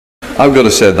I've got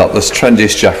to say that the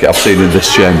trendiest jacket I've seen in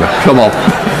this chamber. Come on.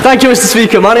 Thank you, Mr.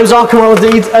 Speaker. My name is Alqam Al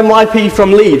Hadeed, MYP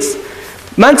from Leeds.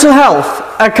 Mental health,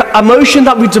 a motion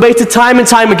that we've debated time and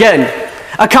time again.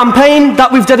 A campaign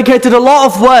that we've dedicated a lot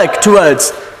of work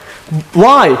towards.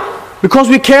 Why? Because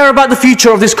we care about the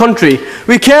future of this country.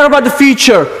 We care about the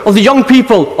future of the young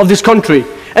people of this country.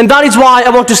 And that is why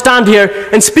I want to stand here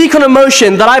and speak on a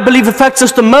motion that I believe affects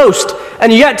us the most,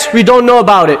 and yet we don't know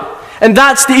about it. And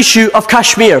that's the issue of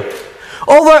Kashmir.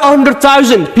 Over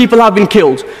 100,000 people have been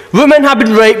killed. Women have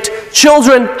been raped.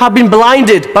 Children have been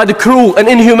blinded by the cruel and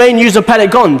inhumane use of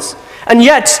pellet guns. And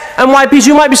yet, MYPs,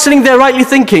 you might be sitting there rightly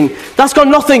thinking, that's got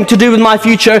nothing to do with my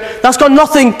future. That's got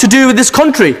nothing to do with this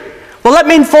country. Well, let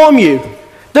me inform you.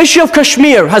 The issue of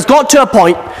Kashmir has got to a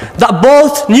point that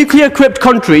both nuclear-equipped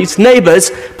countries,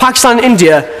 neighbours, Pakistan and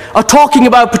India, are talking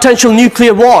about potential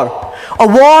nuclear war. A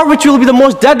war which will be the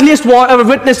most deadliest war ever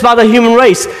witnessed by the human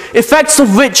race, effects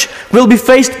of which will be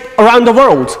faced around the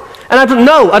world. And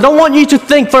I don't want you to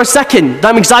think for a second that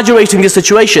I'm exaggerating this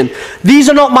situation. These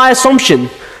are not my assumptions.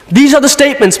 These are the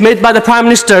statements made by the Prime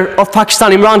Minister of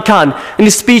Pakistan, Imran Khan, in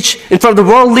his speech in front of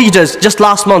the world leaders just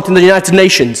last month in the United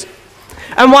Nations.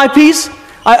 MYPs,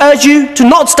 I urge you to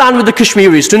not stand with the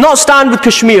Kashmiris, to not stand with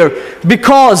Kashmir,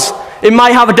 because it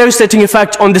might have a devastating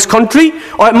effect on this country,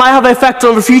 or it might have an effect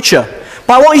on the future.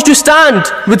 But I want you to stand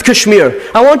with Kashmir.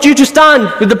 I want you to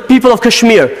stand with the people of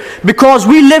Kashmir, because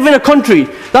we live in a country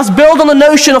that's built on the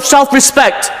notion of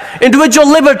self-respect, individual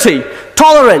liberty,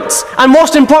 tolerance, and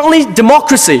most importantly,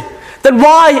 democracy. Then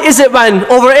why is it when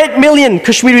over 8 million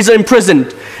Kashmiris are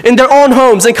imprisoned in their own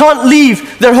homes and can't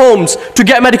leave their homes to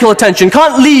get medical attention,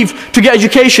 can't leave to get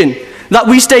education, that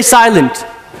we stay silent?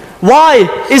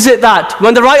 Why is it that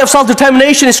when the right of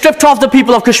self-determination is stripped off the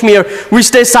people of Kashmir, we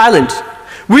stay silent?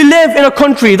 We live in a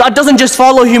country that doesn't just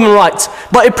follow human rights,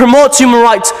 but it promotes human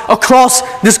rights across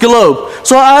this globe.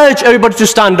 So I urge everybody to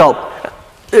stand up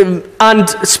and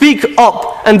speak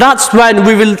up, and that's when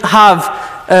we will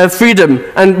have freedom,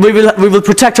 and we will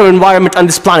protect our environment and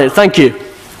this planet. Thank you.